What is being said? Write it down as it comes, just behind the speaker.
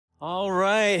All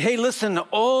right. Hey, listen,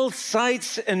 all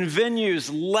sites and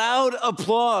venues, loud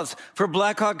applause for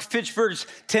Blackhawk Fitchburg's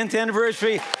 10th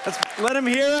anniversary. Let them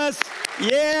hear us.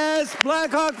 Yes,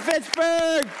 Blackhawk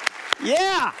Fitchburg.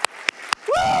 Yeah.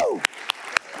 Woo!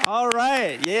 All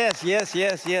right. Yes.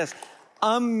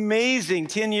 Amazing.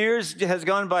 10 years has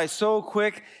gone by so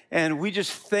quick, and we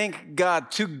just thank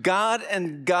God. To God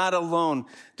and God alone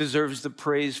deserves the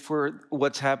praise for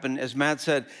what's happened. As Matt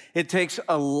said, it takes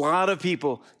a lot of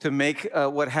people to make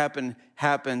what happened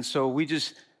happen. So we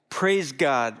just praise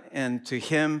God, and to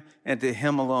Him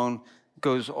alone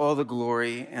goes all the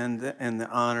glory and the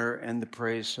honor and the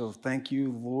praise. So thank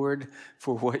you, Lord,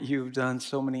 for what you've done.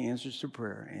 So many answers to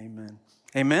prayer. Amen.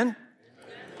 Amen?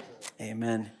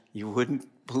 Amen. You wouldn't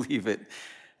believe it.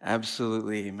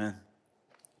 Absolutely, amen.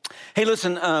 Hey,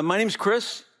 listen, my name's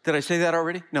Chris. Did I say that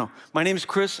already? No. My name's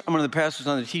Chris. I'm one of the pastors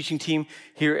on the teaching team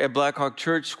here at Blackhawk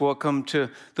Church. Welcome to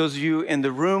those of you in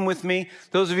the room with me.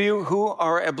 Those of you who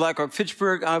are at Blackhawk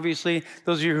Fitchburg, obviously.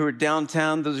 Those of you who are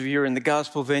downtown. Those of you who are in the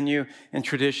gospel venue and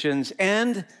traditions.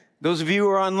 And those of you who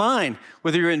are online,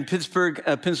 whether you're in Pittsburgh,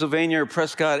 Pennsylvania, or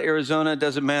Prescott, Arizona, it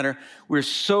doesn't matter. We're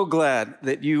so glad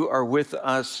that you are with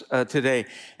us today.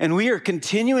 And we are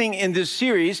continuing in this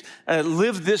series,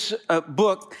 Live This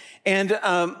Book. And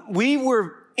we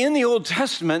were in the Old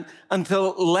Testament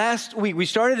until last week. We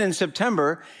started in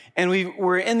September, and we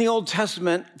were in the Old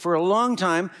Testament for a long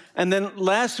time. And then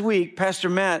last week, Pastor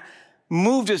Matt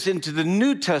moved us into the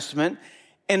New Testament.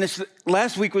 And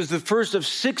last week was the first of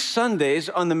 6 Sundays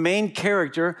on the main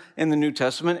character in the New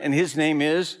Testament, and his name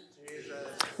is Jesus.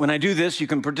 When I do this, you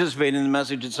can participate in the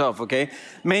message itself, okay?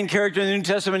 Main character in the New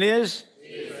Testament is?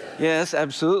 Jesus. Yes,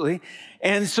 absolutely.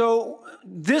 And so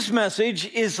this message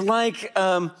is like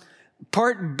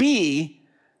part B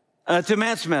to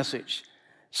Matt's message.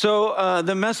 So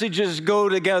the messages go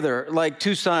together like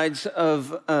two sides of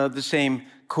the same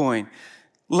coin.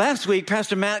 Last week,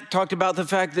 Pastor Matt talked about the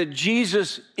fact that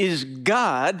Jesus is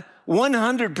God,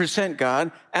 100%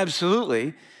 God,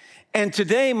 absolutely. And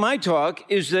today, my talk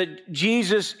is that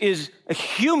Jesus is a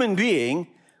human being,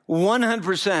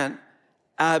 100%,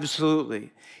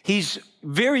 absolutely. He's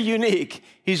very unique.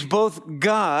 He's both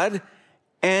God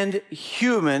and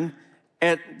human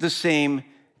at the same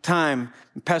time.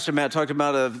 Pastor Matt talked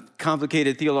about a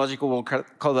complicated theological world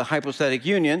called the hypostatic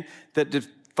union that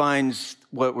defines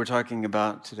what we're talking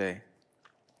about today.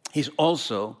 He's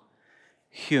also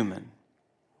human.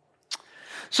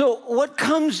 So what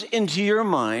comes into your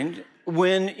mind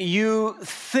when you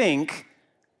think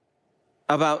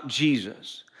about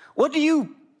Jesus? What do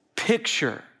you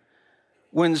picture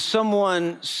when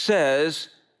someone says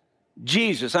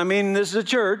Jesus? I mean, this is a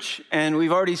church, and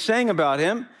we've already sang about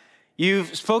him.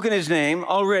 You've spoken his name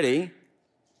already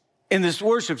in this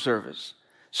worship service.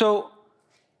 So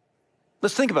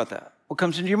let's think about that. What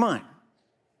comes into your mind?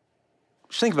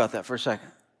 Just think about that for a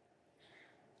second.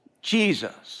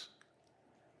 Jesus.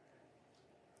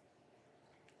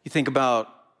 You think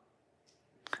about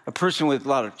a person with a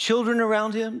lot of children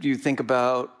around him? Do you think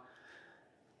about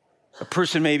a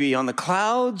person maybe on the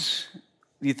clouds?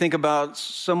 Do you think about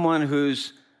someone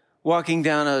who's walking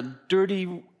down a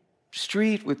dirty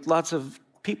street with lots of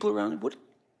people around him? What?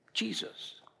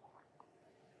 Jesus.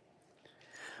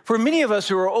 For many of us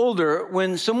who are older,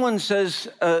 when someone says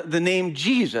the name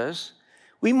Jesus,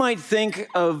 we might think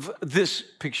of this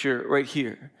picture right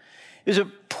here. It's a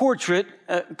portrait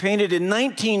painted in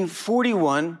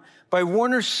 1941 by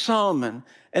Warner Salmon,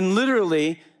 and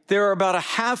literally there are about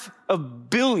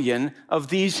 500 million of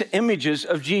these images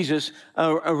of Jesus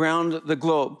around the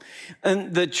globe.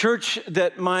 And the church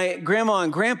that my grandma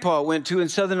and grandpa went to in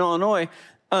Southern Illinois,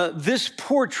 this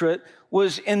portrait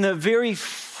was in the very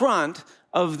front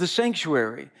of the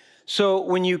sanctuary. So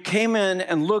when you came in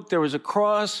and looked, there was a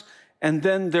cross, and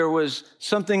then there was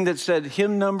something that said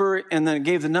hymn number, and then it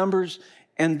gave the numbers,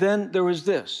 and then there was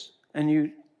this.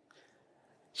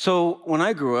 So when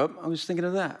I grew up, I was thinking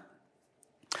of that.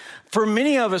 For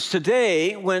many of us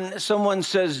today, when someone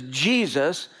says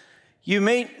Jesus, you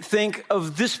may think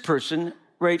of this person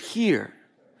right here.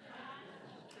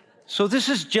 So this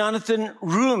is Jonathan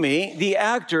Roumie, the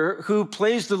actor who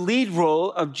plays the lead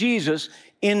role of Jesus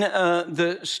in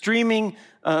the streaming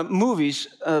movies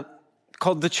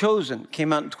called The Chosen.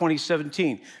 Came out in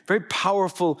 2017. Very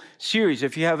powerful series.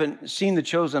 If you haven't seen The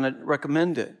Chosen, I'd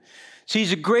recommend it. So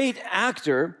he's a great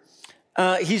actor.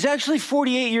 He's actually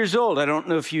 48 years old. I don't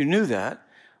know if you knew that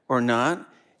or not.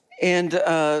 And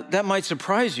that might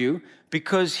surprise you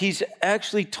because he's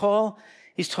actually tall.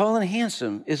 He's tall and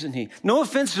handsome, isn't he? No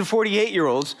offense to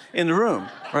 48-year-olds in the room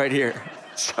right here.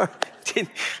 Sorry.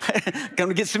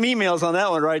 Gonna get some emails on that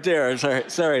one right there.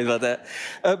 Sorry about that.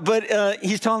 But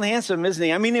he's tall and handsome, isn't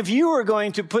he? I mean, if you were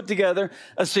going to put together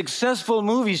a successful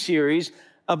movie series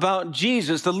about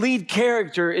Jesus, the lead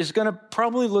character is going to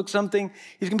probably look something,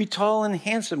 he's going to be tall and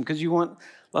handsome because you want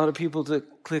a lot of people to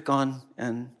click on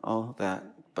and all that.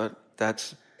 But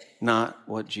that's not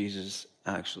what Jesus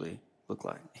actually looked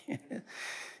like.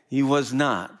 He was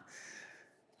not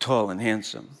tall and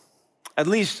handsome, at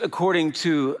least according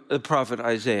to the prophet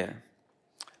Isaiah.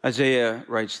 Isaiah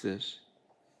writes this: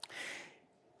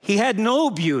 he had no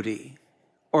beauty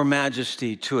or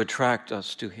majesty to attract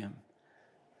us to him,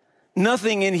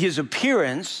 nothing in his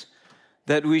appearance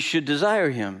that we should desire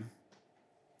him.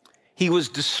 He was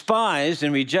despised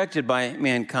and rejected by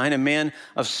mankind, a man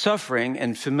of suffering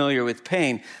and familiar with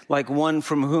pain, like one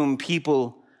from whom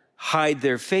people hide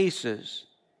their faces.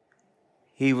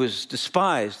 He was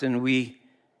despised, and we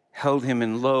held him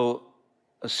in low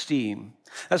esteem.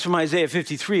 That's from Isaiah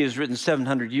 53. It was written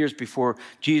 700 years before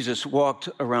Jesus walked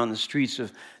around the streets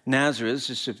of Nazareth.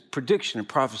 It's a prediction, a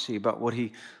prophecy about what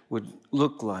he would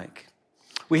look like.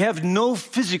 We have no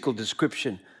physical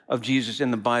description of Jesus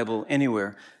in the Bible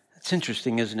anywhere. It's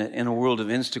interesting, isn't it? In a world of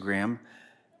Instagram,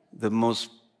 the most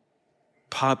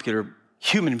popular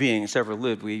human being that's ever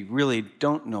lived, we really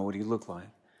don't know what he looked like.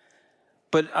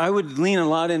 But I would lean a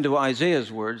lot into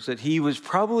Isaiah's words that he was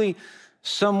probably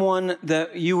someone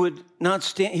that he would not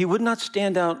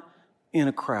stand out in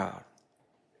a crowd.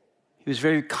 He was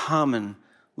very common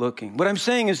looking. What I'm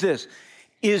saying is this,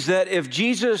 is that if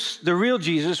Jesus, the real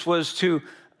Jesus, was to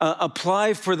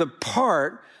apply for the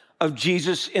part of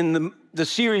Jesus in the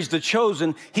series, The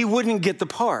Chosen, he wouldn't get the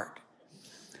part.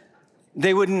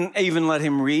 They wouldn't even let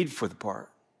him read for the part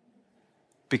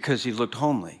because he looked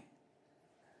homely.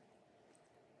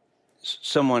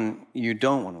 Someone you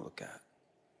don't want to look at.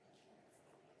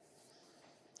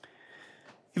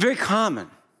 Very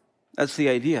common. That's the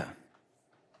idea.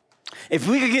 If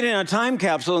we could get in a time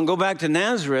capsule and go back to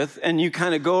Nazareth and you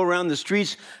kind of go around the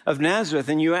streets of Nazareth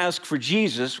and you ask for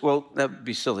Jesus, well, that would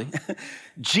be silly.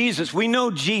 Jesus, we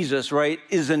know Jesus, right,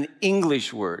 is an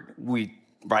English word. We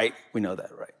know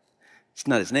that, right? It's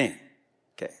not his name.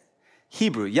 Okay.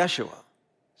 Hebrew, Yeshua.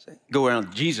 Go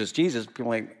around Jesus, people are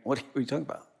like, what are you talking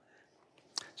about?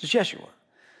 It's Yeshua.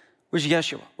 Where's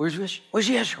Yeshua? Where's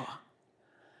Yeshua?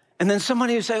 And then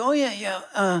somebody would say, oh,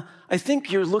 yeah, I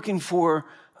think you're looking for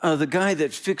the guy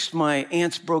that fixed my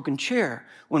aunt's broken chair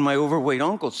when my overweight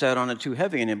uncle sat on it too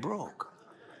heavy and it broke.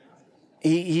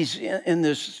 He's in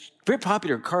this very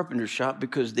popular carpenter shop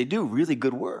because they do really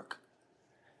good work.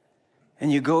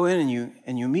 And you go in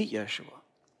and you meet Yeshua.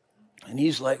 And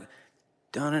he's like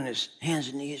down on his hands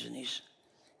and knees and he's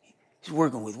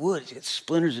working with wood. He's got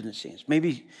splinters in his hands.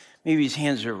 Maybe his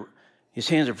hands are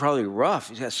probably rough.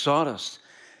 He's got sawdust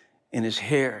in his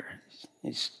hair.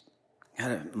 He's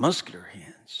got muscular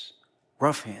hands,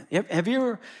 rough hands. Have you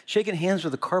ever shaken hands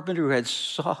with a carpenter who had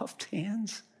soft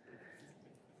hands?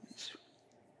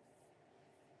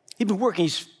 He's been working.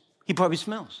 He probably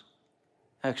smells,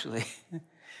 actually.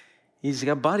 He's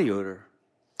got body odor.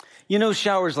 You know,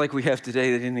 showers like we have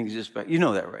today, they didn't exist back. You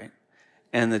know that, right?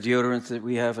 And the deodorants that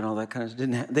we have and all that kind of stuff,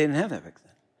 they didn't have that back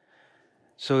then.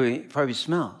 So he probably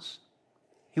smells.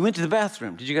 He went to the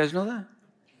bathroom. Did you guys know that?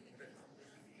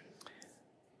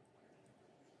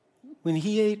 When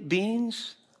he ate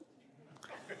beans,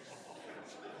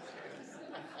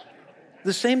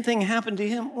 the same thing happened to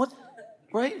him. What?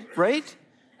 Right?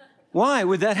 Why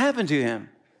would that happen to him?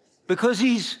 Because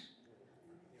he's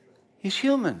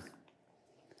human.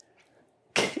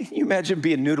 Can you imagine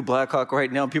being new to Blackhawk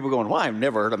right now? People going, "Why? I've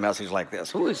never heard a message like this.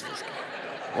 Who is this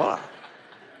guy? Why?"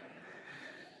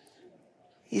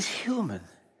 He's human.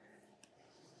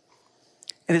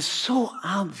 And it's so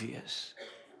obvious.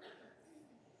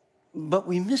 But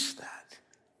we miss that.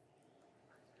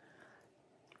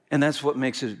 And that's what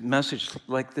makes a message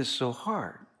like this so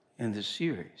hard in this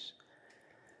series.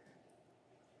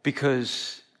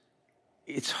 Because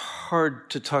it's hard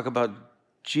to talk about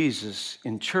Jesus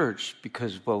in church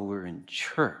because, well, we're in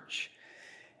church.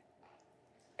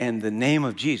 And the name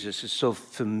of Jesus is so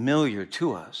familiar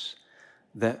to us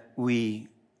that we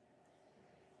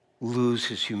lose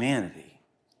his humanity,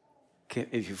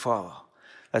 if you follow.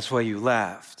 That's why you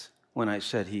laughed when I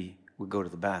said he would go to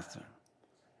the bathroom.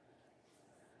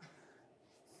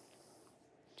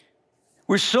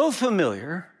 We're so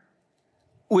familiar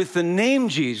with the name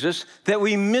Jesus that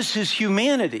we miss his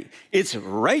humanity. It's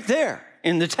right there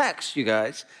in the text, you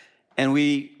guys, and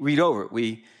we read over it.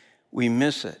 We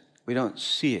miss it. We don't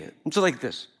see it. It's like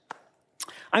this.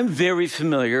 I'm very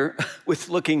familiar with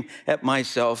looking at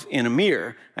myself in a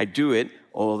mirror. I do it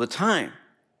all the time.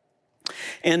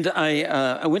 And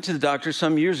I went to the doctor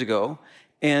some years ago,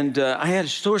 and I had a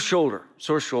sore shoulder.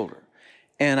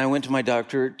 And I went to my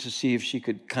doctor to see if she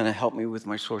could kind of help me with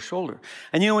my sore shoulder.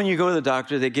 And when you go to the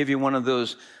doctor, they give you one of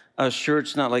those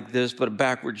shirts, not like this, but a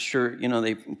backward shirt,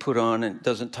 they put on and it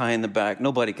doesn't tie in the back.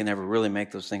 Nobody can ever really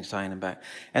make those things tie in the back.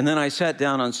 And then I sat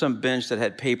down on some bench that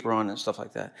had paper on it and stuff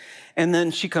like that. And then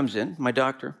she comes in, my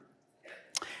doctor,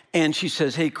 and she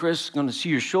says, "Hey, Chris, I'm going to see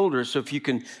your shoulder, so if you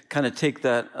can kind of take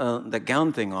that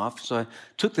gown thing off." So I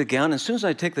took the gown. As soon as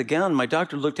I take the gown, my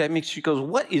doctor looked at me. She goes,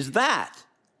 "What is that?"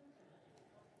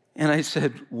 And I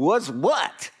said, "What's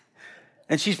what?"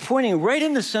 And she's pointing right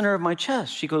in the center of my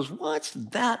chest. She goes, "What's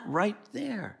that right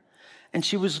there?" And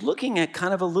she was looking at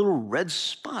kind of a little red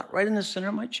spot right in the center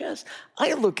of my chest.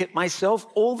 I look at myself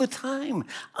all the time.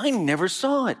 I never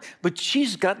saw it. But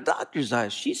she's got doctor's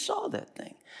eyes. She saw that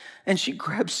thing. And she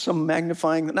grabs some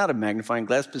not a magnifying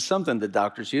glass, but something the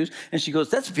doctors use. And she goes,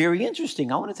 "That's very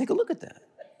interesting. I want to take a look at that.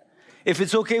 If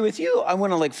it's okay with you, I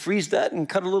want to freeze that and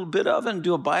cut a little bit of it and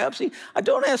do a biopsy."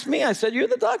 Don't ask me. I said, "You're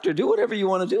the doctor. Do whatever you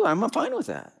want to do. I'm fine with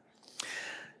that."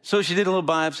 So she did a little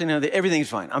biopsy. Now everything's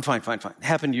fine. I'm fine. It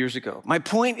happened years ago. My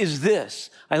point is this.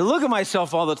 I look at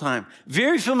myself all the time,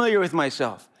 very familiar with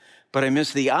myself, but I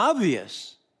miss the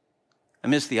obvious.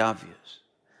 And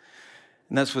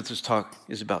that's what this talk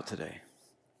is about today.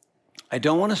 I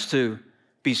don't want us to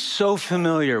be so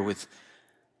familiar with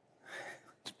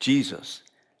Jesus.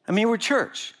 We're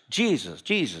church. Jesus.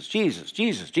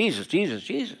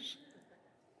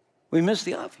 We miss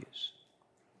the obvious.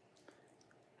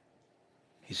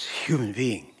 He's a human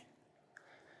being.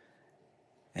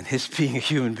 And his being a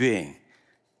human being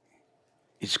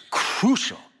is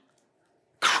crucial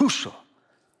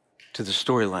to the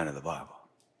storyline of the Bible.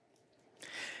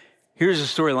 Here's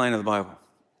the storyline of the Bible.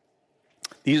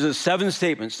 These are the 7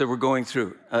 statements that we're going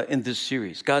through in this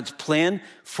series. God's plan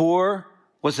for,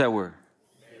 what's that word?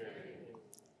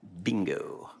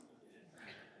 Bingo.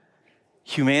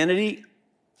 Humanity,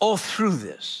 all through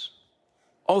this.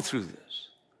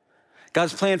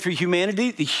 God's plan for humanity,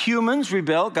 the humans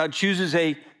rebel. God chooses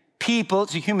a people,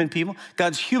 it's a human people.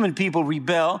 God's human people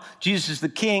rebel. Jesus is the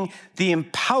king, the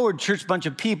empowered church bunch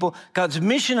of people. God's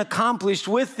mission accomplished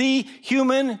with the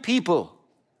human people.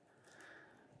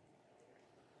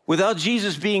 Without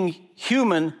Jesus being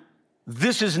human,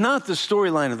 this is not the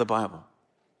storyline of the Bible.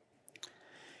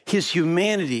 His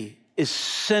humanity is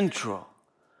central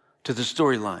to the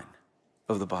storyline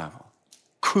of the Bible.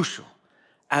 Crucial,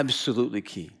 absolutely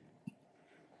key.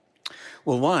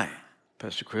 Well, why,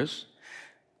 Pastor Chris?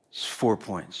 It's 4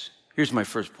 points. Here's my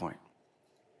first point.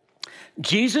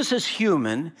 Jesus as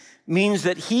human means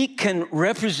that he can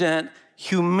represent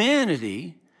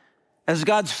humanity as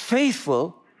God's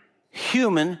faithful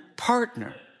human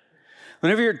partner.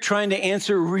 Whenever you're trying to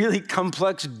answer really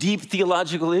complex, deep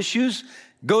theological issues,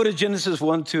 go to Genesis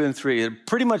 1, 2, and 3. They're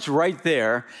pretty much right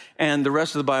there, and the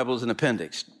rest of the Bible is an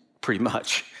appendix, pretty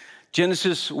much.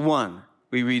 Genesis 1,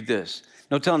 we read this.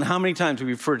 No telling how many times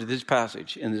we refer to this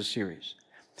passage in this series.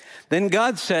 Then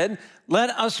God said, "Let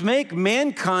us make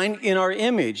mankind in our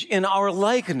image, in our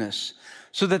likeness,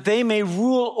 so that they may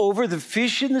rule over the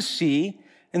fish in the sea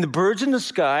and the birds in the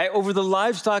sky, over the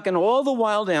livestock and all the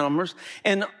wild animals,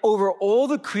 and over all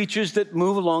the creatures that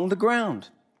move along the ground."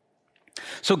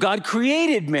 So God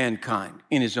created mankind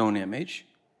in his own image.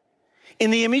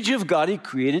 In the image of God, he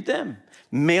created them.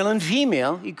 Male and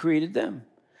female, he created them.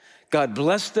 God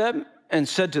blessed them and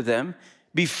said to them,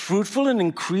 "Be fruitful and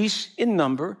increase in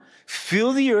number,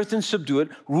 fill the earth and subdue it,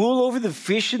 rule over the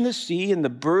fish in the sea and the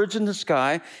birds in the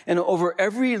sky, and over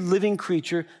every living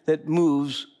creature that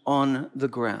moves on the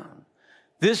ground."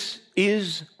 This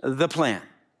is the plan.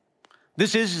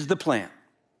 This is the plan.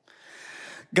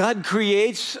 God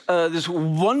creates this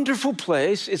wonderful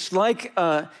place. It's like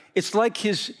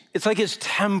his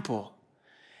temple.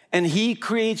 And he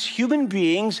creates human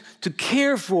beings to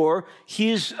care for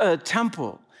his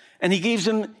temple. And he gives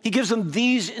them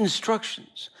these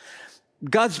instructions.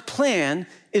 God's plan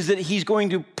is that he's going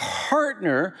to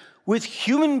partner with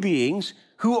human beings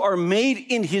who are made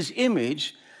in his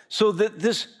image so that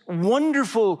this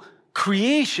wonderful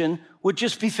creation would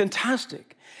just be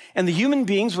fantastic. And the human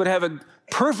beings would have a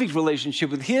perfect relationship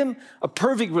with him, a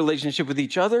perfect relationship with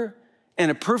each other, and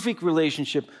a perfect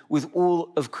relationship with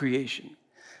all of creation.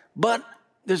 But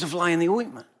there's a fly in the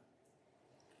ointment.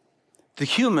 The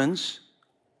humans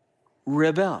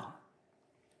rebel.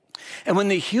 And when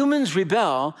the humans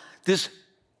rebel, this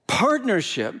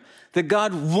partnership that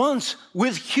God wants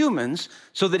with humans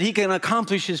so that he can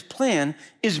accomplish his plan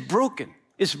is broken.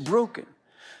 It's broken.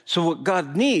 So what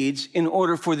God needs in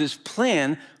order for this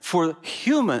plan for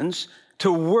humans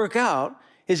to work out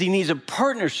is he needs a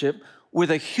partnership with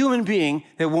a human being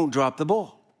that won't drop the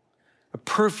ball, a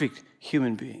perfect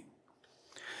human being.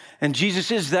 And Jesus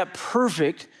is that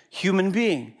perfect human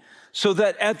being, so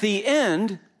that at the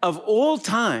end of all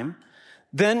time,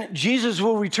 then Jesus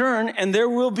will return and there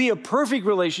will be a perfect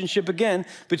relationship again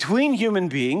between human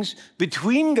beings,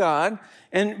 between God,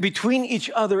 and between each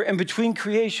other and between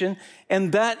creation.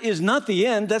 And that is not the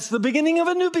end. That's the beginning of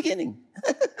a new beginning.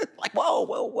 Like, whoa,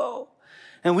 whoa, whoa.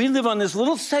 And we live on this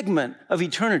little segment of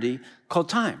eternity called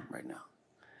time right now.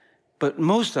 But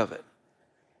most of it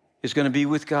is going to be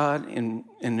with God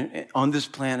on this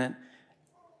planet.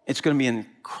 It's going to be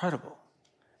incredible.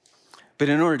 But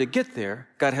in order to get there,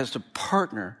 God has to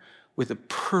partner with a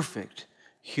perfect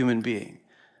human being.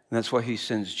 And that's why he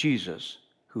sends Jesus,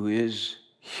 who is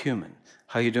human.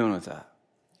 How you doing with that?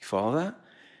 You follow that?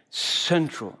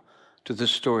 Central to the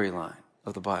storyline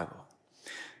of the Bible.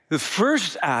 The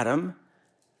first Adam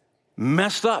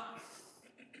messed up.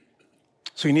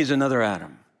 So he needs another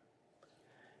Adam.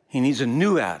 He needs a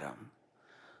new Adam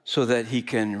so that he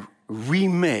can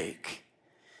remake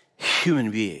human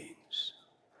beings.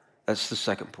 That's the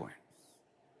second point.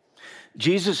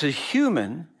 Jesus, as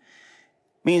human,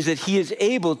 means that he is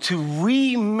able to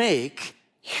remake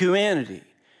humanity.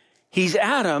 He's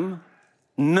Adam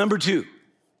number 2.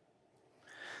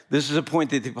 This is a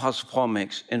point that the Apostle Paul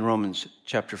makes in Romans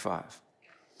chapter 5.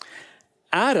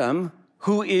 Adam,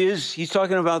 he's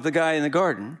talking about the guy in the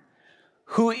garden,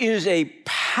 who is a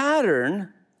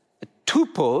pattern, a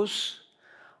tupos,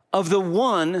 of the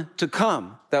one to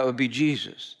come. That would be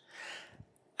Jesus.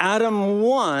 Adam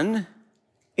 1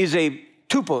 is a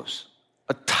tupos,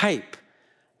 a type,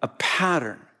 a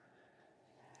pattern.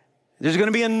 There's going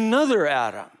to be another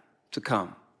Adam to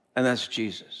come, and that's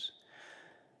Jesus.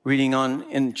 Reading on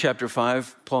in chapter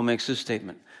 5, Paul makes this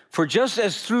statement. For just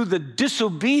as through the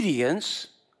disobedience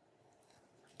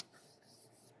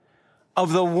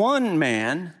of the one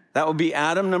man, that would be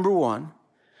Adam number 1,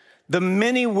 the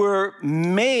many were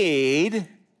made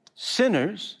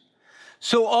sinners,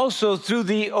 so also through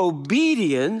the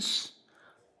obedience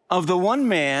of the one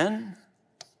man,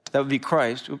 that would be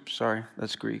Christ. Oops, sorry,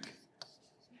 that's Greek.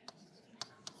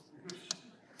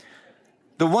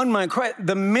 The one man, Christ,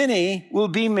 the many will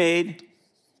be made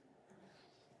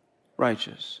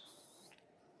righteous.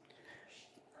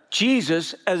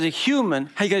 Jesus, as a human,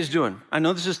 how you guys doing? I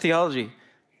know this is theology.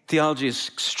 Theology is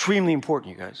extremely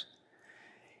important, you guys.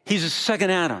 He's a second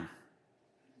Adam.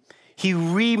 He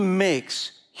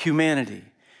remakes humanity.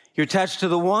 You're attached to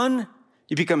the one,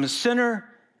 you become a sinner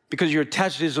because you're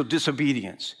attached to his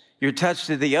disobedience. You're attached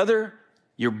to the other,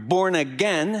 you're born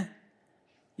again,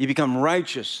 you become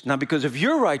righteous, not because of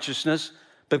your righteousness,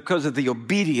 but because of the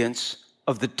obedience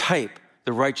of the type,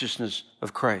 the righteousness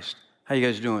of Christ. How you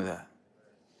guys doing with that?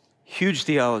 Huge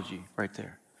theology right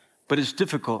there. But it's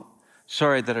difficult.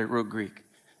 Sorry that I wrote Greek.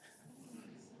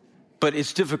 But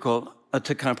it's difficult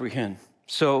to comprehend.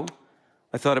 So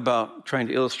I thought about trying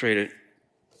to illustrate it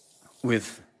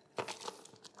with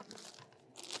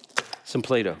some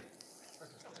Play-Doh.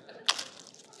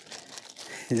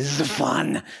 This is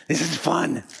fun. This is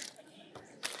fun.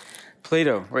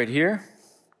 Play-Doh right here.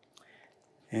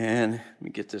 And let me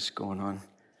get this going on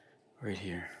right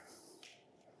here.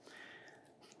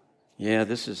 Yeah,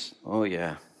 this is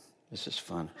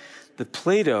fun. The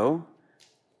Play-Doh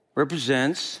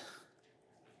represents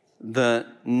the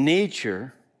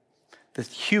nature, the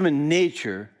human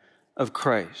nature of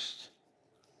Christ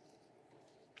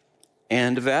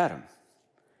and of Adam.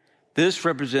 This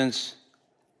represents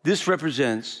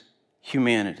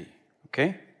humanity. Okay?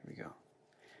 Here we go.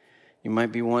 You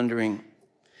might be wondering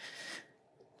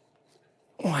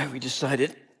why we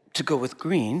decided to go with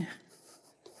green.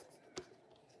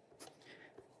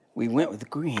 We went with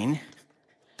green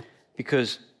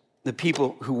because the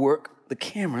people who work the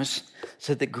cameras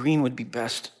said that green would be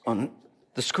best on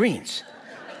the screens.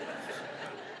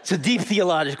 It's a deep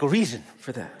theological reason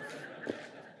for that.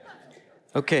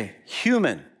 Okay,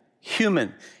 human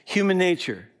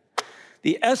nature.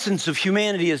 The essence of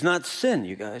humanity is not sin,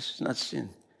 you guys. It's not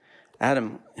sin.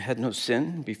 Adam had no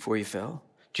sin before he fell.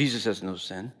 Jesus has no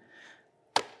sin.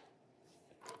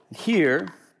 Here,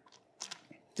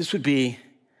 this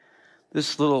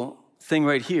little thing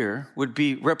right here would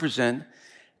represent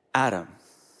Adam.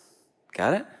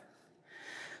 Got it?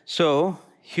 So,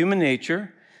 human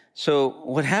nature. So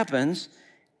what happens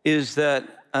is that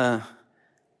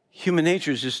human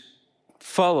nature just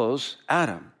follows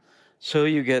Adam. So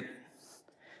you get,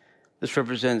 the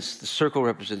circle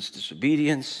represents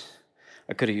disobedience.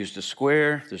 I could have used a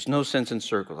square. There's no sense in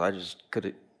circles. I just could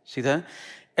have, see that?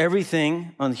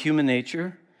 Everything on human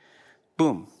nature,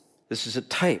 boom. This is a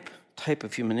type type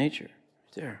of human nature.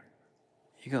 There.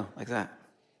 You go, like that.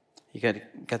 You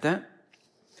got that?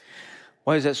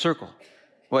 Why is that circle?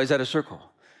 Why is that a circle?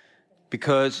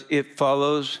 Because it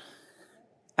follows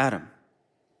Adam.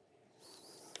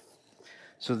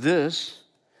 So this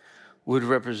would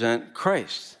represent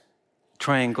Christ.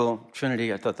 Triangle,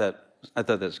 Trinity. I thought that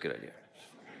was a good idea.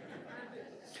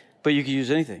 But you can use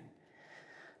anything.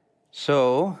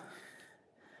 So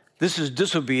this is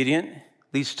disobedient,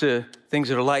 leads to things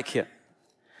that are like him.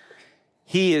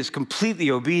 He is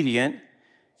completely obedient,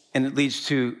 and it leads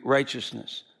to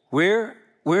righteousness. Where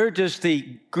does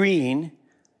the green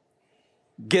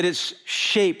get its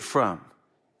shape from?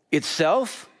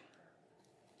 Itself?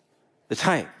 The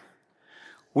type.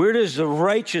 Where does the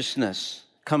righteousness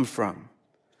come from?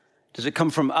 Does it come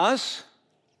from us?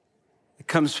 It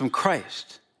comes from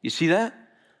Christ. You see that?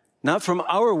 Not from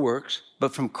our works,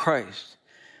 but from Christ.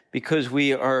 Because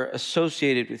we are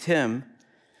associated with him,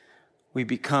 we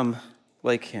become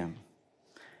like him.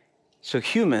 So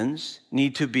humans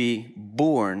need to be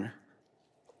born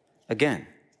again.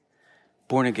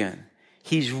 Born again.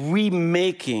 He's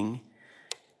remaking.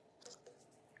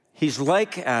 He's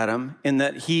like Adam in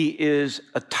that he is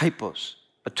a typos,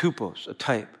 a tupos, a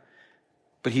type.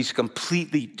 But he's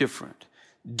completely different.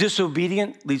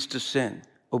 Disobedient leads to sin.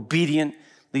 Obedient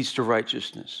leads to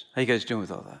righteousness. How you guys doing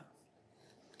with all that?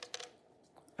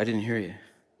 I didn't hear you.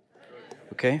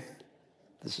 Okay?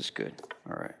 This is good.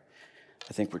 All right.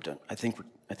 I think we're done. I think we're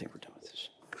done with this.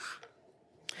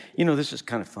 You know, this is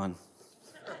kind of fun.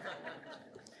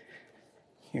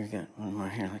 Here, we got one more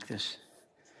here like this.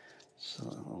 So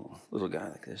a little guy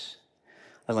like this.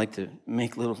 I like to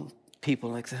make little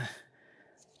people like that.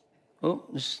 Oh,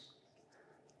 this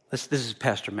is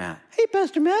Pastor Matt. Hey,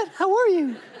 Pastor Matt, how are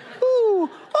you? Ooh,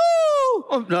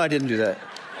 oh, no, I didn't do that.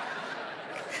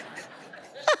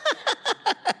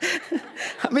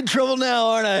 I'm in trouble now,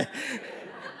 aren't I?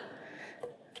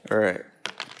 All right.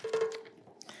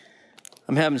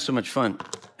 I'm having so much fun.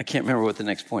 I can't remember what the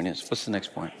next point is. What's the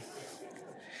next point?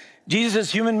 Jesus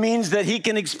as human means that he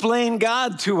can explain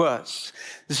God to us.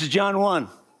 This is John 1.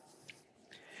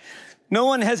 No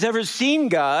one has ever seen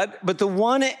God, but the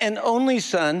one and only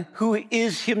Son, who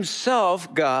is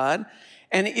himself God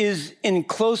and is in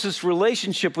closest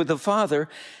relationship with the Father,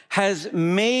 has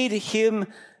made him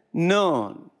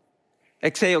known.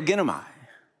 Exeogenomai.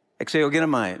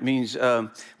 Exeogenomai. It means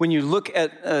when you look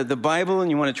at the Bible and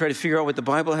you want to try to figure out what the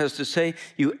Bible has to say,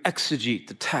 you exegete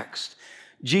the text.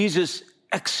 Jesus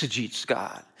exegetes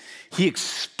God. He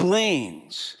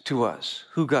explains to us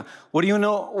who God. What do you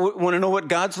know? Want to know what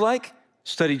God's like?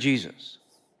 Study Jesus.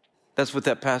 That's what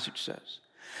that passage says.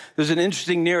 There's an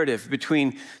interesting narrative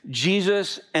between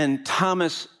Jesus and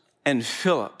Thomas and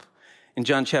Philip in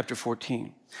John chapter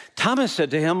 14. Thomas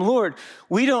said to him, Lord,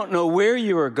 we don't know where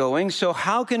you are going, so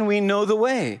how can we know the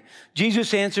way?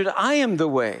 Jesus answered, I am the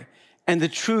way and the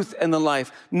truth and the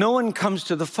life. No one comes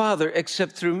to the Father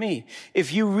except through me.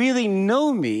 If you really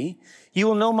know me, you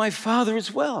will know my Father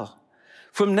as well.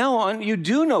 From now on, you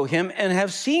do know him and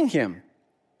have seen him.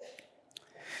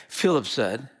 Philip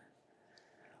said,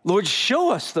 Lord,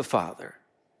 show us the Father,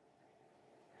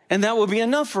 and that will be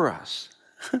enough for us.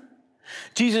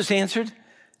 Jesus answered,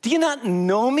 do you not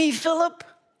know me, Philip?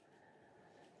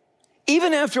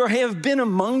 Even after I have been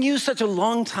among you such a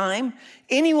long time,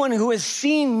 anyone who has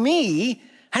seen me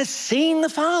has seen the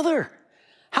Father.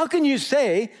 How can you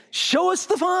say, show us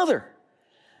the Father?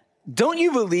 Don't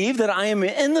you believe that I am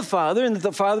in the Father and that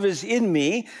the Father is in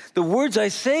me? The words I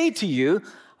say to you,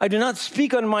 I do not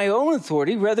speak on my own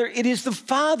authority. Rather, it is the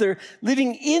Father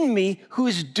living in me who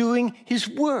is doing his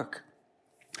work.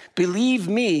 Believe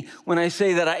me when I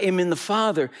say that I am in the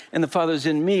Father and the Father is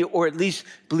in me, or at least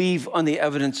believe on the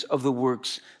evidence of the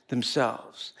works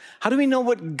themselves. How do we know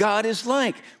what God is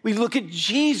like? We look at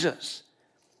Jesus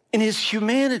in his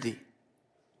humanity.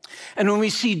 And when we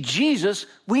see Jesus,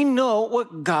 we know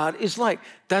what God is like.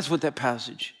 That's what that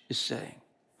passage is saying.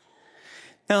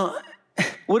 Now,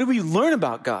 what do we learn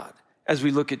about God as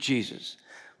we look at Jesus?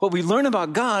 What we learn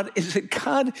about God is that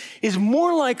God is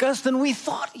more like us than we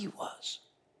thought he was.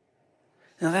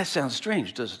 Now, that sounds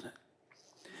strange, doesn't it?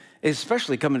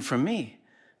 Especially coming from me.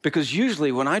 Because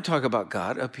usually when I talk about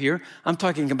God up here, I'm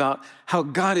talking about how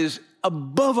God is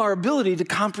above our ability to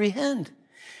comprehend.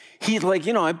 He's like,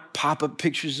 I pop up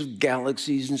pictures of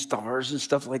galaxies and stars and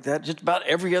stuff like that, just about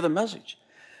every other message.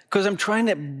 Because I'm trying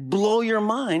to blow your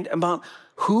mind about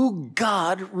who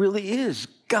God really is.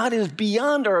 God is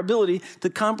beyond our ability to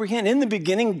comprehend. In the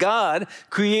beginning, God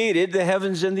created the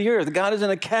heavens and the earth. God is in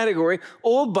a category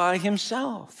all by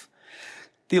himself.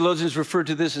 Theologians refer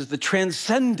to this as the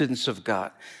transcendence of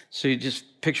God. So you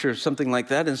just picture something like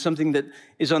that, and something that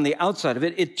is on the outside of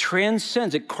it. It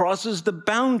transcends, it crosses the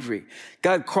boundary.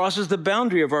 God crosses the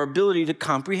boundary of our ability to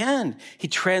comprehend. He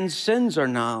transcends our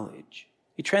knowledge.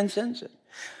 He transcends it.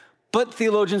 But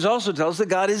theologians also tell us that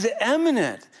God is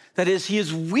immanent. That is, he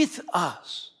is with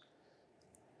us.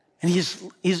 And he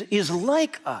is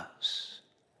like us.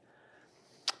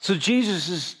 So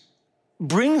Jesus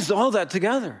brings all that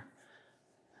together.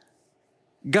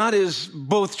 God is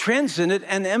both transcendent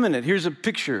and immanent. Here's a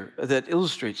picture that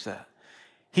illustrates that.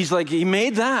 He's like, he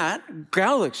made that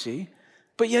galaxy,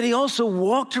 but yet he also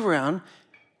walked around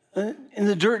in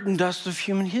the dirt and dust of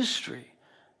human history.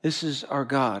 This is our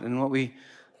God. And what we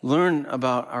learn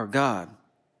about our God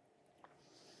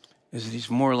is that he's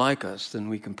more like us than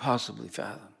we can possibly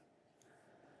fathom.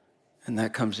 And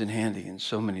that comes in handy in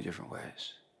so many different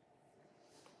ways.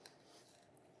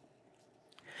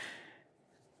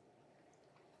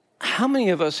 How many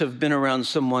of us have been around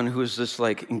someone who is this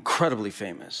like incredibly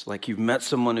famous? Like you've met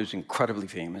someone who's incredibly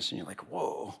famous and you're like,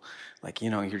 whoa. Like,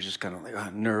 you're just kind of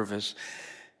like nervous.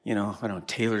 I don't know,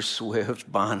 Taylor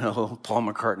Swift, Bono, Paul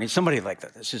McCartney, somebody like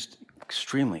that. That's just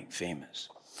extremely famous.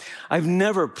 I've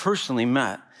never personally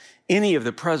met any of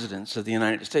the presidents of the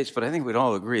United States, but I think we'd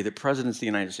all agree that presidents of the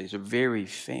United States are very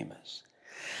famous.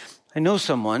 I know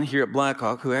someone here at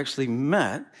Blackhawk who actually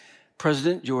met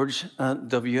President George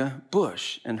W.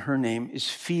 Bush, and her name is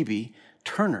Phoebe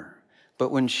Turner. But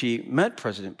when she met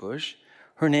President Bush,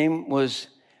 her name was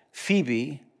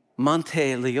Phoebe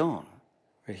Monteleone,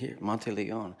 right here,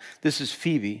 Monteleone. This is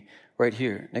Phoebe right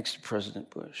here next to President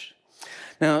Bush.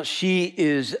 Now, she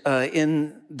is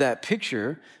in that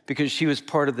picture because she was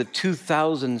part of the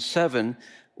 2007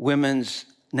 Women's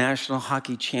National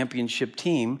Hockey Championship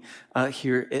team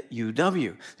here at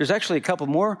UW. There's actually a couple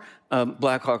more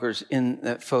Blackhawkers in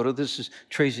that photo. This is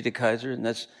Tracy DeKaiser, and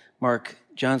that's Mark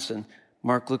Johnson.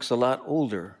 Mark looks a lot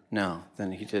older now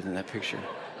than he did in that picture,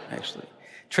 actually.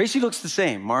 Tracy looks the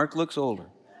same. Mark looks older.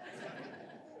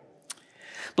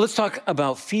 But let's talk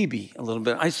about Phoebe a little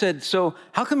bit. I said, so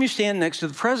how come you stand next to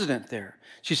the president there?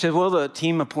 She said, well, the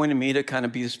team appointed me to kind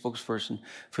of be the spokesperson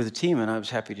for the team, and I was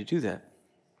happy to do that.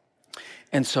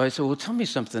 And so I said, well, tell me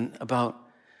something about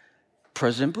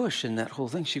President Bush and that whole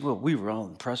thing. She said, well, we were all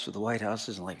impressed with the White House.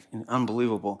 It's like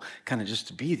unbelievable kind of just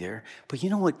to be there. But you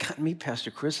know what got me,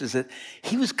 Pastor Chris, is that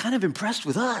he was kind of impressed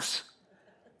with us.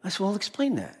 I said, well,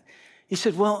 explain that. He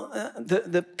said, well,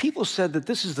 the people said that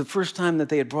this is the first time that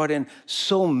they had brought in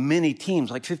so many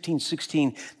teams, like 15,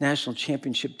 16 national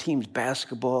championship teams,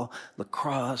 basketball,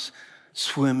 lacrosse,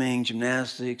 swimming,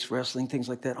 gymnastics, wrestling, things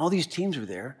like that. All these teams were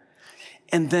there.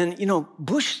 And then,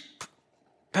 Bush,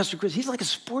 Pastor Chris, he's like a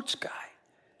sports guy.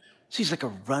 So he's like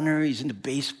a runner. He's into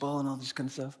baseball and all this kind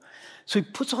of stuff. So he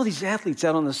puts all these athletes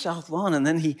out on the South Lawn, and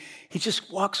then he just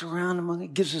walks around among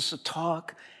it, gives us a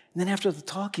talk. And then after the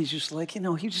talk, he's just like,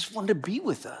 he just wanted to be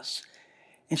with us.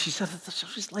 And she said,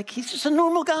 she's like, he's just a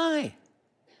normal guy.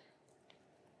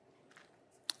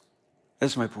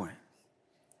 That's my point.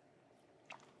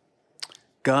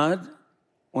 God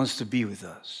wants to be with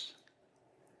us.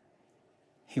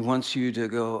 He wants you to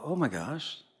go, oh my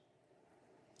gosh,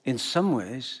 in some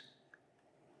ways,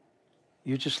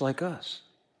 you're just like us.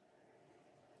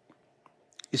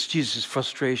 It's Jesus'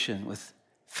 frustration with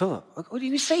Philip. What do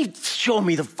you say? Show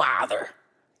me the Father.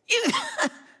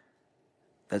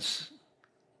 That's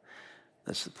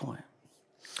the point.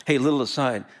 Hey, little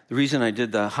aside, the reason I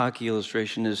did the hockey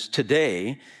illustration is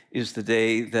today is the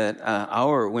day that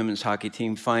our women's hockey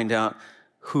team find out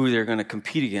who they're going to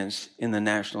compete against in the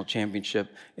national championship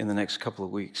in the next couple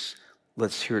of weeks.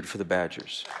 Let's hear it for the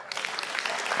Badgers.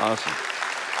 Awesome.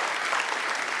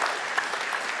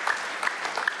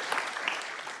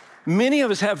 Many of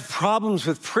us have problems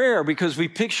with prayer because we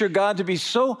picture God to be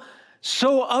so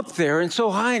up there and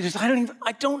so high, and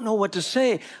I don't know what to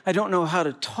say. I don't know how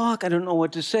to talk. I don't know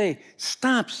what to say.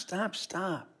 Stop.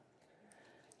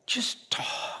 Just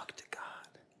talk to God.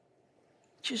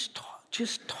 Just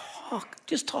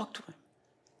talk to him.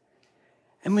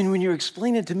 And when you're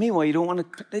explaining to me why you don't want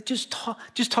to, just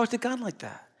talk to God like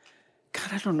that. God,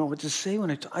 I don't know what to say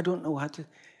when I don't know how to.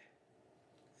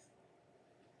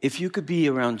 If you could be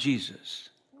around Jesus,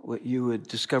 what you would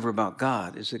discover about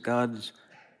God is that God is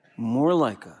more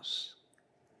like us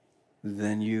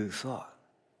than you thought.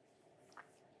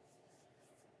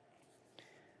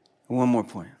 One more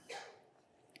point.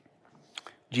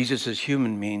 Jesus as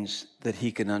human means that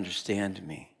he can understand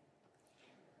me.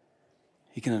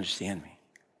 He can understand me.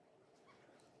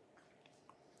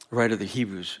 The writer of the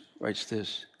Hebrews writes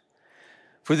this: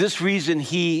 for this reason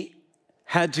he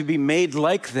had to be made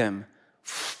like them,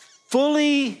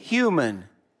 fully human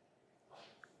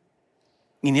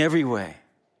in every way,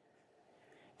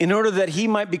 in order that he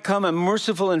might become a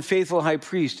merciful and faithful high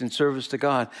priest in service to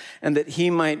God, and that he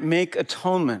might make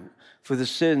atonement for the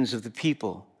sins of the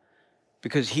people,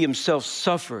 because he himself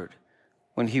suffered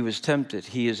when he was tempted.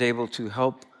 He is able to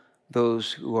help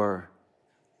those who are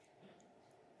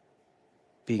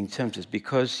being tempted.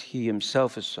 Because he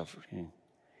himself is suffering,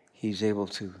 he's able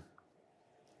to.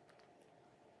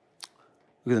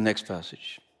 Look at the next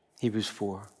passage, Hebrews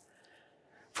 4.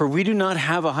 For we do not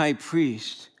have a high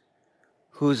priest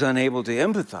who is unable to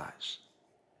empathize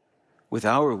with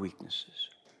our weaknesses,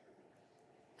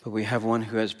 but we have one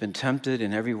who has been tempted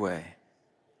in every way,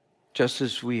 just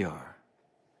as we are,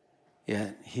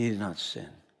 yet he did not sin.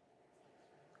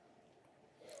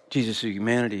 Jesus'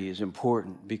 humanity is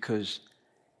important because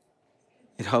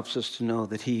it helps us to know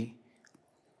that he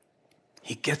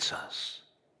gets us.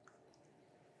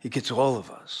 He gets all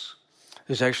of us.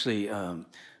 There's actually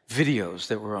videos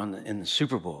that were in the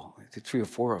Super Bowl, I think 3 or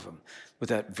 4 of them, with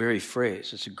that very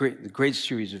phrase. It's a great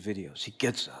series of videos. He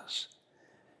gets us.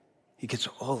 He gets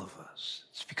all of us.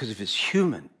 It's because of his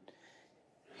human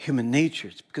nature.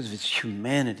 It's because of his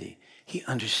humanity. He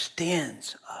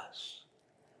understands us.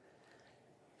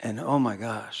 And oh my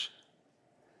gosh,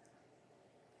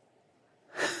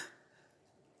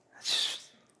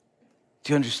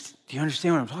 do you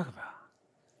understand what I'm talking about?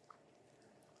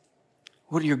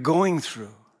 What you're going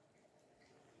through,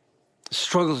 the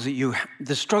struggles that you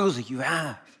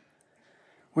have.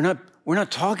 We're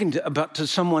not talking to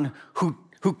someone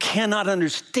who cannot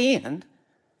understand.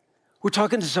 We're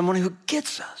talking to someone who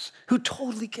gets us, who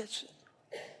totally gets it.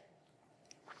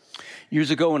 Years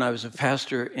ago, when I was a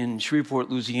pastor in Shreveport,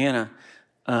 Louisiana,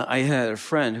 I had a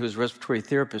friend who was a respiratory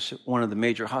therapist at one of the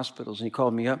major hospitals, and he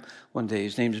called me up one day.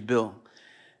 His name's Bill.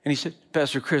 And he said,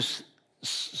 Pastor Chris,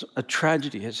 a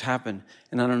tragedy has happened,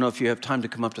 and I don't know if you have time to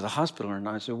come up to the hospital or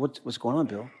not. I said, what's going on,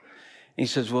 Bill? And he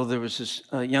says, well, there was this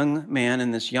young man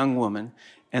and this young woman,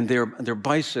 and they're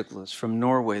bicyclists from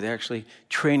Norway. They're actually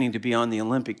training to be on the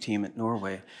Olympic team at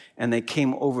Norway. And they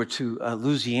came over to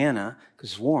Louisiana,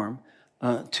 because it's warm,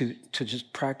 to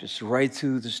just practice right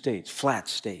through the states, flat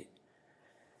state.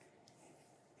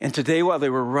 And today, while they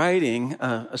were riding,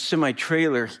 a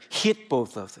semi-trailer hit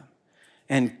both of them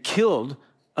and killed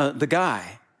the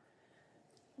guy.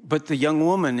 But the young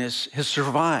woman has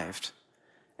survived,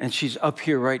 and she's up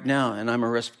here right now, and I'm a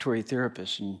respiratory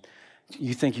therapist, and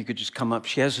you think you could just come up.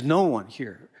 She has no one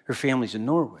here. Her family's in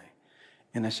Norway.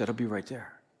 And I said, I'll be right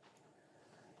there.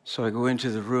 So I go into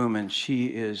the room, and she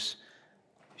is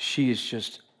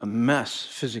just a mess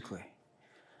physically.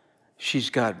 She's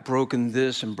got broken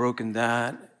this and broken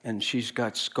that, and she's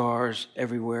got scars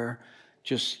everywhere.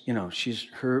 Just, she's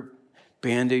hurt,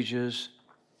 bandages.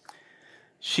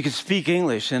 She could speak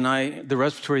English, and the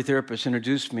respiratory therapist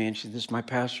introduced me, and she said, this is my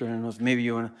pastor. I don't know if maybe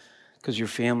you want to, because your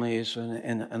family is,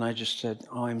 and I just said,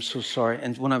 oh, I'm so sorry.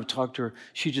 And when I would talk to her,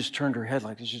 she just turned her head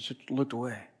like this, she just looked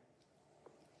away.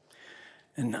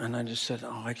 And I just said,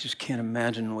 oh, I just can't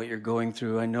imagine what you're going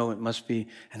through. I know it must be.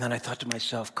 And then I thought to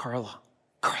myself, Carla's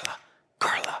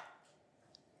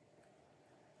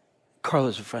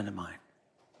a friend of mine.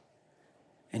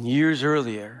 And years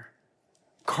earlier,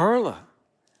 Carla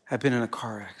had been in a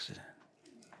car accident.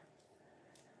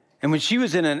 And when she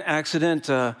was in an accident,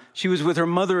 she was with her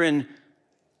mother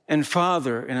and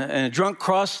father, and a drunk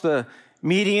crossed the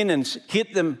median and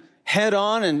hit them head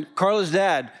on, and Carla's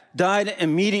dad died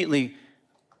immediately.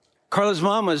 Carla's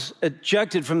mom was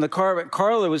ejected from the car, but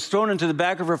Carla was thrown into the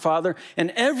back of her father,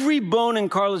 and every bone in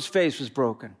Carla's face was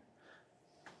broken.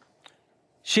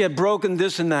 She had broken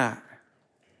this and that,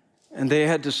 and they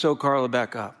had to sew Carla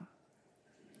back up.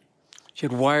 She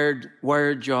had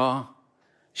wired jaw.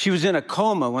 She was in a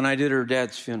coma when I did her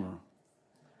dad's funeral.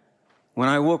 When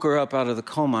I woke her up out of the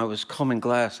coma, I was combing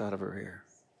glass out of her hair.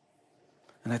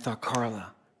 And I thought,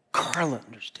 Carla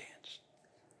understands.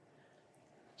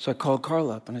 So I called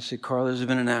Carla up and I said, Carla, there's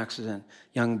been an accident.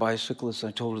 Young bicyclist,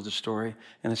 I told her the story.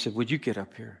 And I said, would you get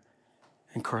up here?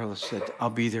 And Carla said, I'll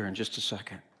be there in just a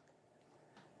second.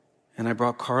 And I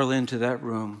brought Carla into that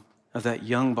room of that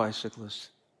young bicyclist.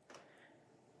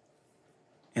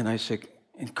 And I said,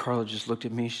 and Carla just looked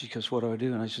at me. She goes, what do I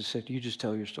do? And I just said, you just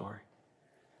tell your story.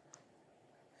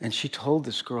 And she told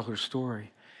this girl her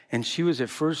story. And she was at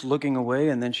first looking away,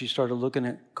 and then she started looking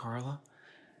at Carla.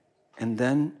 And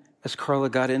then as Carla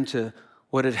got into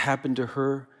what had happened to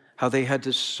her, how they had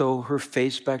to sew her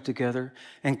face back together,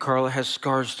 and Carla has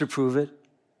scars to prove it,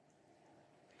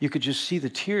 you could just see the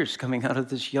tears coming out of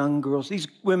this young girl. These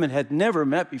women had never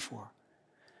met before.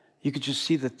 You could just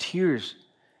see the tears.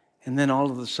 And then all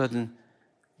of a sudden,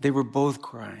 they were both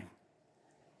crying.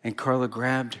 And Carla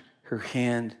grabbed her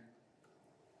hand,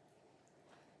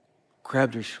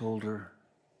 grabbed her shoulder,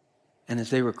 and as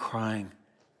they were crying,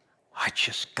 I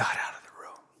just got out of the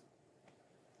room.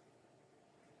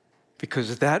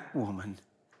 Because that woman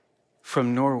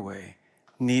from Norway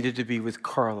needed to be with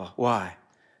Carla. Why?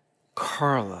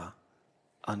 Carla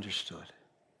understood.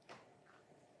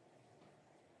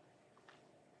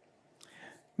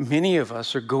 Many of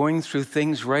us are going through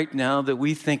things right now that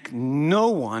we think no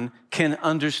one can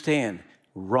understand.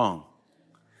 Wrong.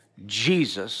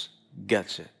 Jesus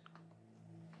gets it.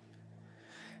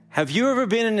 Have you ever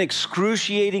been in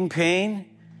excruciating pain?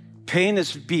 Pain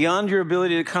that's beyond your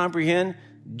ability to comprehend?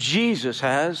 Jesus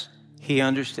has. He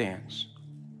understands.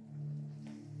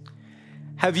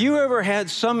 Have you ever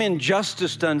had some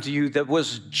injustice done to you that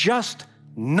was just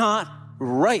not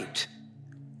right?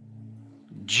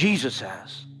 Jesus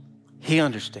has. He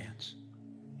understands.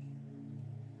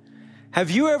 Have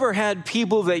you ever had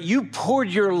people that you poured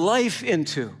your life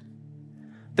into,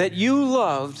 that you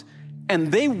loved,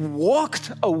 and they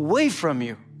walked away from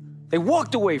you? They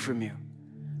walked away from you.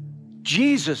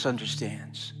 Jesus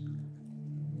understands.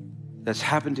 That's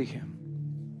happened to him.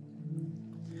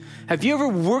 Have you ever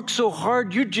worked so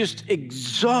hard you're just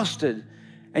exhausted,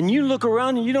 and you look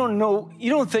around and you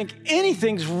don't think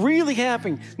anything's really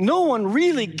happening? No one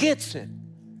really gets it.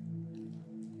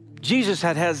 Jesus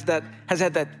has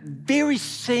had that very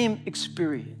same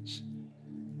experience.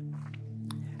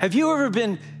 Have you ever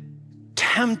been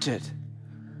tempted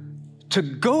to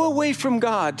go away from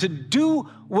God, to do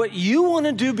what you want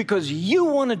to do because you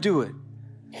want to do it?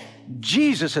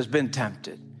 Jesus has been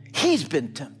tempted. He's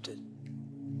been tempted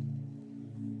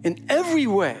in every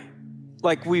way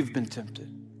like we've been tempted.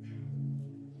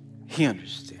 He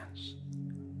understands.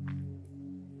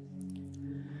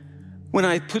 When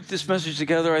I put this message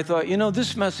together, I thought,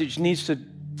 this message needs to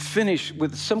finish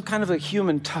with some kind of a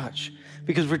human touch,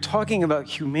 because we're talking about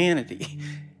humanity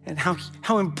and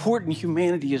how important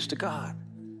humanity is to God.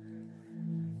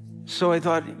 So I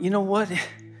thought, you know what?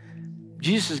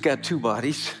 Jesus has got two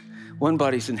bodies. One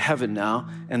body's in heaven now,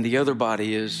 and the other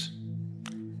body is,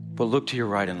 but look to your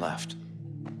right and left.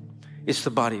 It's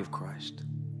the body of Christ.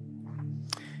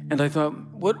 And I thought,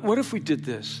 what if we did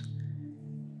this?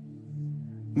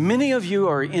 Many of you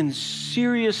are in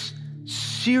serious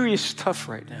stuff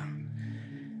right now.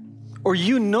 Or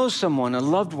you know someone, a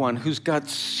loved one, who's got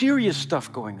serious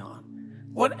stuff going on.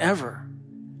 Whatever.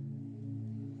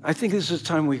 I think this is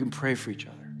time we can pray for each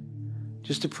other.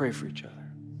 Just to pray for each other.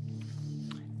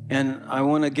 And I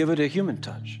want to give it a human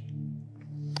touch.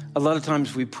 A lot of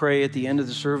times we pray at the end of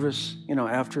the service,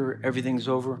 after everything's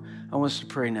over. I want us to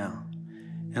pray now.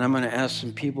 And I'm going to ask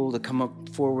some people to come up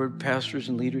forward, pastors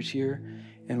and leaders here.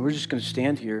 And we're just going to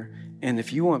stand here. And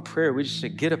if you want prayer, we just say,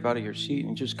 get up out of your seat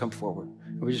and just come forward.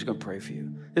 And we're just going to pray for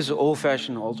you. This is an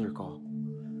old-fashioned altar call.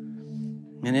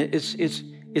 And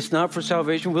it's not for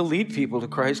salvation. We'll lead people to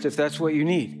Christ if that's what you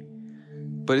need.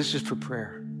 But it's just for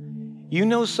prayer. You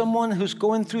know someone who's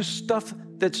going through stuff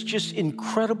that's just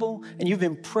incredible, and you've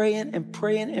been praying and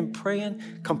praying and praying,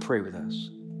 come pray with us.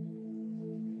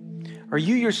 Are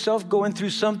you yourself going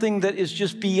through something that is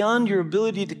just beyond your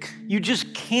ability to, you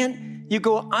just can't, you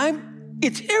go,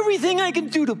 it's everything I can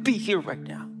do to be here right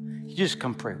now. You just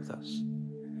come pray with us.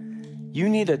 You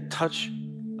need a touch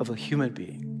of a human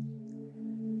being.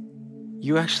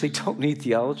 You actually don't need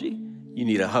theology. You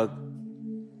need a hug.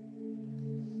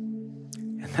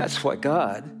 And that's why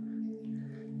God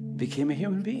became a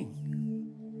human being.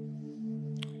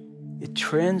 It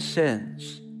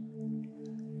transcends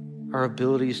our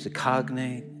abilities to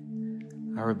cognate,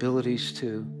 our abilities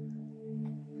to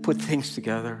put things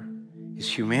together.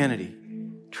 His humanity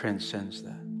transcends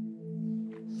that.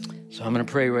 So I'm going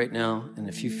to pray right now, and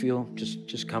if you feel,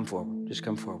 just come forward. Just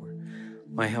come forward.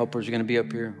 My helpers are going to be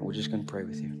up here. We're just going to pray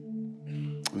with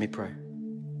you. Let me pray.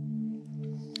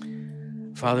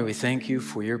 Father, we thank you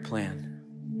for your plan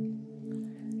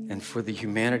and for the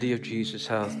humanity of Jesus,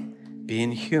 how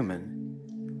being human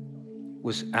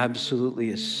was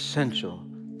absolutely essential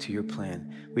to your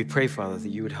plan. We pray, Father, that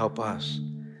you would help us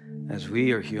as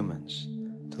we are humans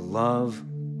to love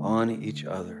on each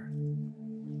other,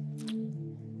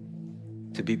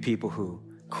 to be people who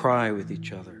cry with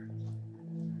each other,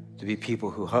 to be people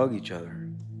who hug each other,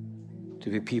 to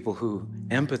be people who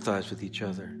empathize with each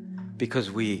other,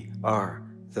 because we are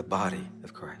the body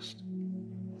of Christ.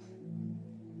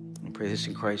 I pray this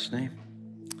in Christ's name,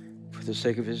 for the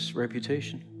sake of his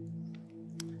reputation.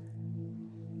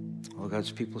 All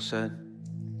God's people said,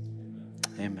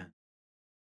 amen.